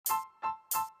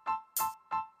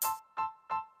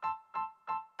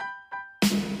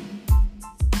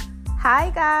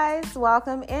Hi, guys.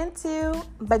 Welcome into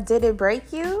But Did It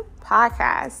Break You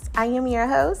podcast. I am your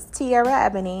host, Tiara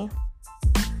Ebony.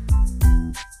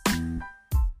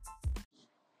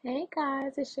 Hey,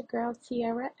 guys. It's your girl,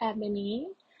 Tiara Ebony.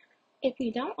 If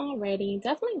you don't already,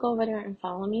 definitely go over there and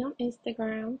follow me on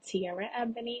Instagram, Tiara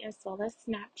Ebony, as well as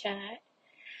Snapchat.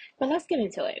 But let's get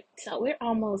into it. So we're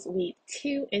almost week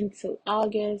 2 into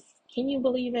August. Can you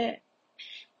believe it?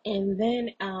 And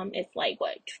then it's like,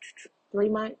 3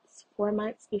 months, 4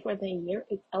 months before the year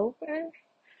is over?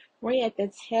 We're at the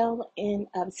tail end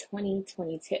of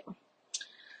 2022.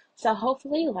 So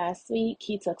hopefully last week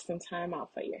you took some time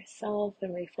out for yourself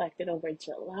and reflected over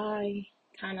July,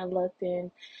 kind of looked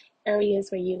in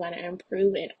areas where you're going to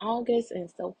improve in August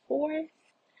and so forth.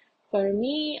 For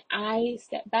me, I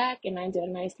stepped back and I did a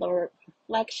nice little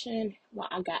reflection while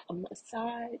I got a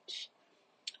massage.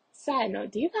 Side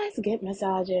note, do you guys get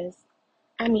massages?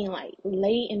 I mean, like,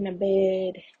 lay in the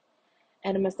bed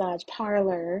at a massage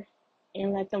parlor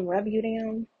and let them rub you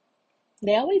down.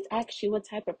 They always ask you what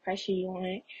type of pressure you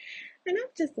want. And I'm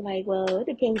just like, well, it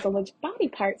depends on which body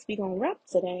parts we gonna rub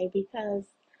today, because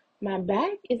my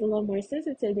back is a little more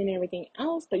sensitive than everything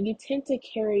else, but you tend to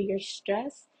carry your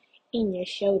stress in your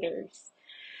shoulders.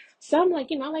 So I'm like,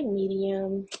 I like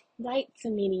medium, light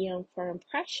to medium firm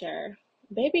pressure.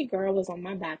 Baby girl was on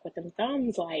my back with them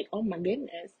thumbs, like, oh my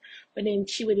goodness. But then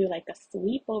she would do like a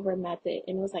sweep over method,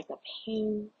 and it was like a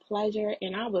pain, pleasure,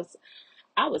 and I was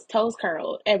toes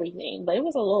curled, everything, but it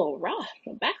was a little rough.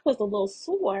 My back was a little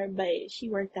sore, but she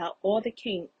worked out all the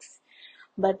kinks.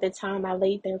 But the time I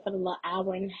laid there for the little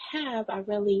hour and a half, I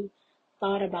really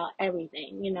thought about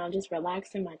everything, just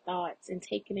relaxing my thoughts and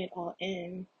taking it all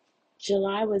in.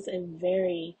 July was a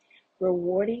very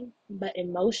rewarding but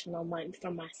emotional month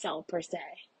for myself, per se.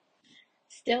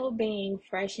 Still being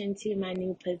fresh into my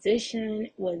new position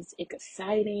was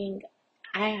exciting.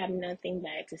 I have nothing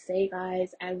bad to say,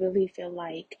 guys. I really feel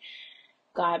like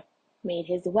God made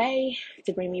his way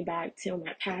to bring me back to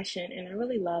my passion, and I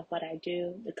really love what I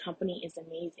do. The company is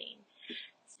amazing.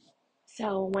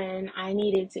 So when I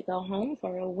needed to go home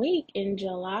for a week in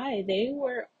July, they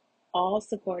were all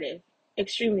supportive,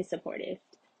 extremely supportive.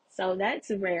 So that's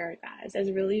rare, guys.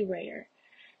 That's really rare.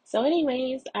 So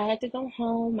anyways, I had to go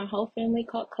home. My whole family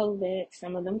caught COVID.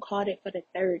 Some of them caught it for the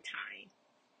third time.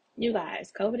 You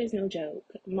guys, COVID is no joke.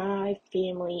 My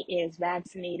family is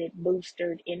vaccinated,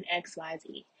 boosted in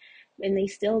XYZ.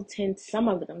 And some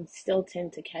of them still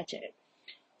tend to catch it.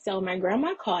 So my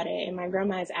grandma caught it, and my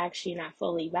grandma is actually not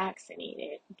fully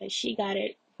vaccinated, but she got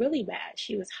it really bad.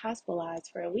 She was hospitalized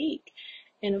for a week.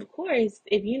 And of course,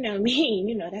 if you know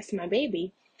me, that's my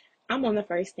baby. I'm on the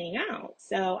first thing out.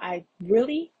 So I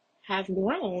really have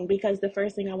grown, because the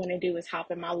first thing I want to do is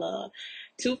hop in my love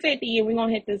 250 and we're going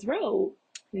to hit this road.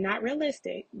 Not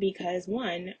realistic, because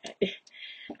one,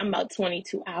 I'm about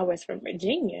 22 hours from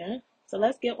Virginia. So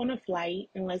let's get on a flight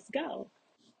and let's go.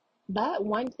 But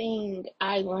one thing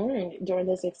I learned during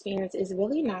this experience is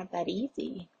really not that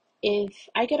easy. If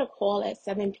I get a call at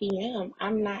 7 p.m.,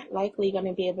 I'm not likely going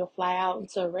to be able to fly out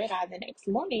into a red eye the next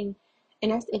morning,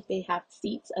 and that's if they have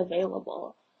seats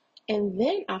available. And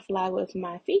then I fly with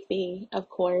my Fifi, of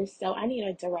course, so I need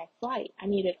a direct flight. I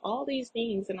needed all these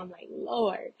things, and I'm like,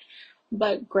 Lord.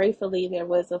 But gratefully, there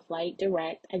was a flight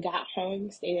direct. I got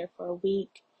home, stayed there for a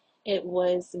week. It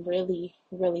was really,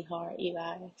 really hard, you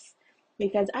guys.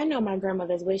 Because I know my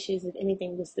grandmother's wishes, if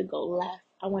anything was to go left,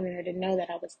 I wanted her to know that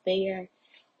I was there.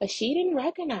 But she didn't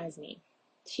recognize me.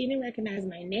 She didn't recognize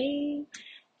my name.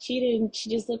 She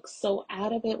just looked so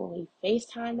out of it when we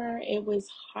FaceTime her. It was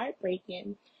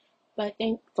heartbreaking. But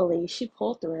thankfully, she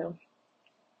pulled through.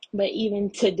 But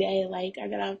even today, like, I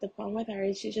got off the phone with her,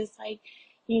 and she's just like,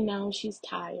 she's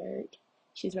tired.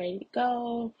 She's ready to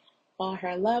go. All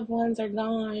her loved ones are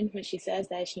gone. When she says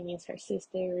that, she means her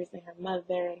sisters and her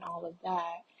mother and all of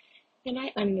that. And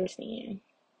I understand.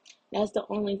 That's the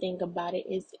only thing about it,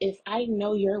 is if I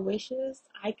know your wishes,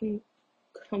 I can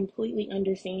completely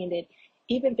understand it,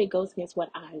 even if it goes against what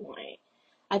I want.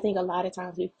 I think a lot of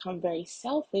times we become very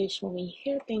selfish when we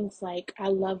hear things like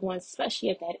our loved ones, especially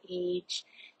at that age,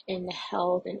 and the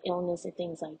health and illness and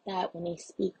things like that, when they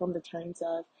speak on the terms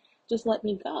of, just let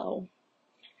me go.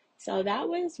 So that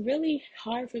was really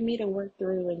hard for me to work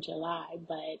through in July.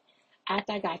 But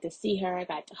after I got to see her, I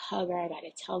got to hug her, I got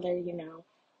to tell her,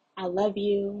 I love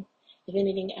you. If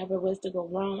anything ever was to go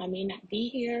wrong, I may not be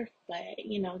here.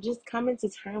 But, just coming to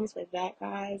terms with that,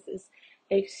 guys, is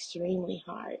extremely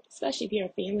hard, especially if you're a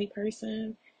family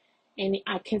person. And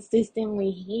I consistently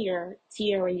hear,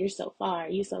 Tiara, you're so far,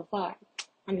 you're so far.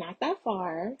 I'm not that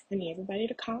far. I need everybody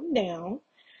to calm down.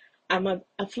 I'm a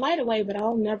flight away, but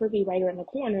I'll never be right around the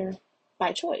corner.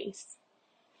 by choice.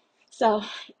 So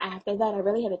after that, I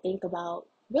really had to think about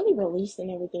really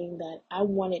releasing everything that I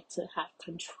wanted to have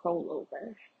control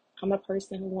over. I'm a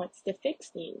person who wants to fix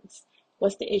things.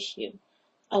 What's the issue?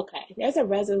 Okay, there's a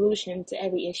resolution to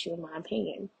every issue, in my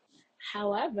opinion.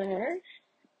 However,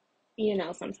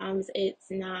 sometimes it's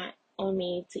not on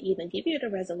me to even give you the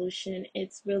resolution.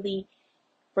 It's really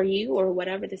for you or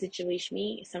whatever the situation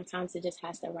is. Sometimes it just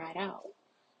has to ride out.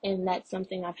 And that's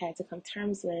something I've had to come to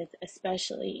terms with,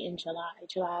 especially in July.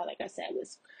 July, like I said,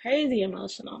 was crazy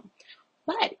emotional.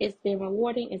 But it's been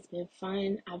rewarding. It's been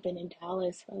fun. I've been in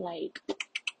Dallas for like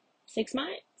 6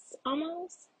 months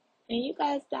almost. And you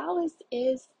guys, Dallas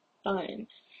is fun.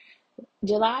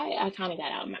 July, I kind of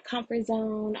got out of my comfort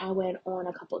zone. I went on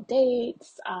a couple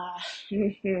dates.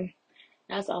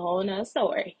 That's a whole nother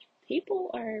story.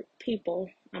 People are people.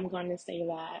 I'm going to say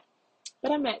that.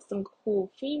 But I met some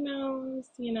cool females.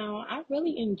 I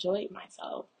really enjoyed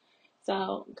myself.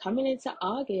 So coming into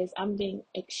August, I'm being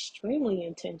extremely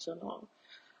intentional.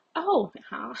 Oh,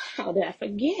 how did I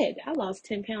forget? I lost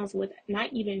 10 pounds with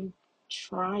not even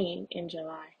trying in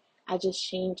July. I just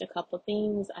changed a couple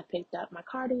things. I picked up my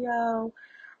cardio.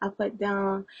 I put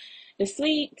down the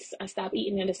sweets. I stopped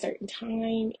eating at a certain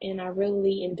time, and I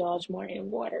really indulged more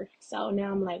in water. So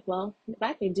now I'm like, well, if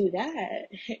I can do that,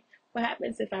 what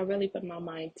happens if I really put my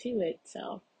mind to it?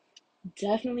 So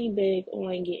definitely big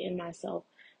on getting myself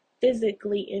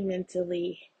physically and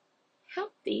mentally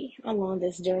healthy along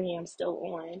this journey I'm still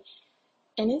on.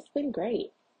 And it's been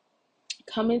great.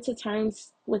 Coming to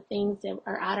terms with things that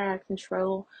are out of our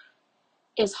control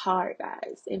is hard,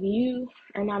 guys. If you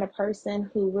are not a person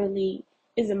who really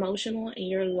is emotional and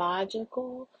you're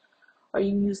logical, or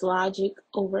you use logic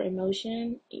over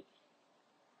emotion,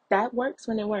 that works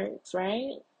when it works,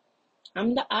 right?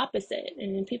 I'm the opposite.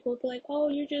 And then people will be like, oh,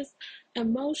 you're just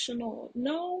emotional.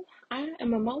 No, I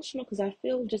am emotional because I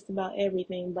feel just about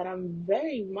everything, but I'm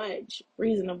very much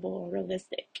reasonable and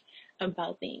realistic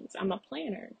about things. I'm a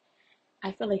planner.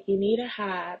 I feel like you need to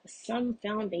have some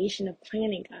foundation of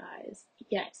planning, guys.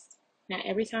 Yes, not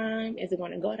every time is it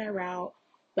going to go that route,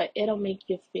 but it'll make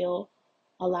you feel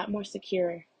a lot more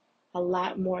secure, a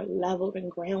lot more leveled and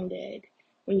grounded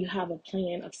when you have a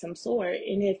plan of some sort.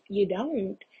 And if you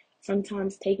don't,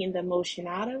 sometimes taking the emotion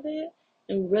out of it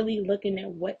and really looking at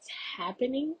what's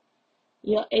happening,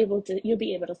 you'll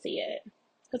be able to see it.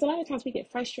 Because a lot of times we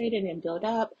get frustrated and build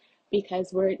up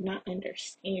because we're not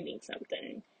understanding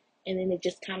something, and then it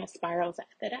just kind of spirals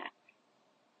after that.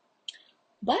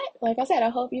 But like I said, I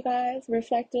hope you guys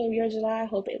reflected on your July. I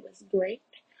hope it was great.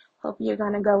 Hope you're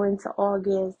gonna go into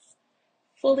August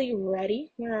fully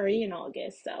ready. We're already in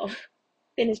August, so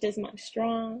finish this month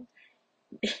strong.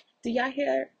 Do y'all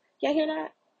hear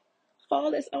that?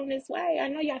 Fall is on its way. I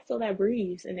know y'all feel that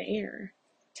breeze in the air.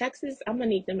 Texas, I'm gonna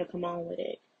need them to come on with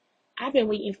it. I've been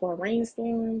waiting for a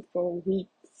rainstorm for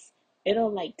weeks.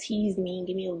 It'll like tease me and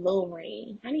give me a little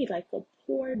rain. I need like a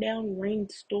pour down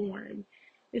rainstorm.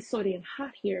 It's so damn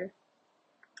hot here.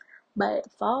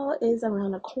 But fall is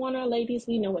around the corner, ladies.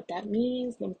 We know what that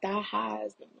means. Them thigh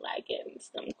highs, them leggings,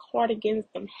 them cardigans,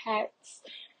 them hats.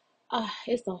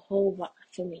 It's a whole lot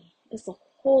for me. It's a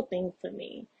whole thing for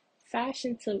me.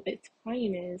 Fashion to its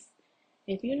finest.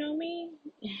 If you know me,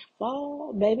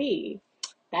 fall, baby,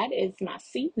 that is my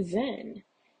season.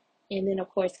 And then, of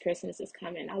course, Christmas is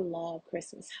coming. I love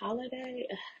Christmas holiday.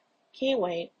 Can't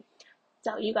wait.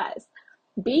 So, you guys,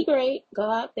 be great. Go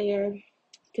out there.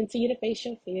 Continue to face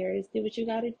your fears. Do what you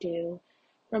got to do.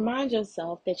 Remind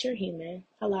yourself that you're human.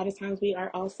 A lot of times we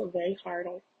are also very hard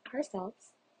on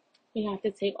ourselves. You have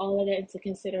to take all of that into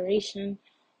consideration.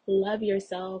 Love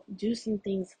yourself. Do some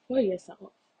things for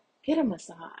yourself. Get a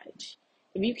massage.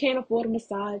 If you can't afford a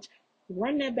massage,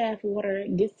 run that bath water.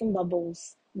 Get some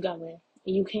bubbles going.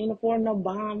 If you can't afford no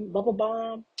bubble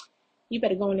bomb, you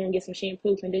better go in there and get some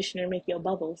shampoo, conditioner, and make your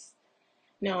bubbles.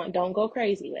 Now, don't go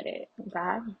crazy with it,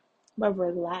 okay? But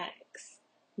relax.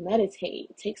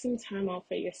 Meditate. Take some time out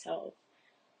for yourself.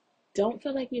 Don't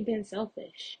feel like you've been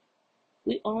selfish.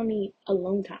 We all need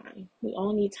alone time. We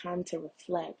all need time to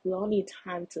reflect. We all need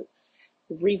time to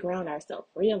reground ourselves,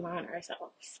 realign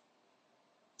ourselves.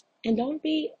 And don't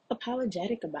be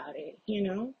apologetic about it.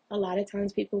 A lot of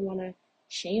times people want to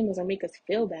shame us or make us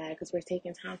feel bad because we're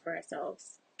taking time for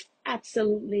ourselves.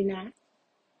 Absolutely not.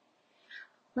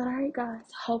 But all right, guys,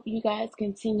 hope you guys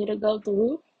continue to go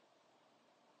through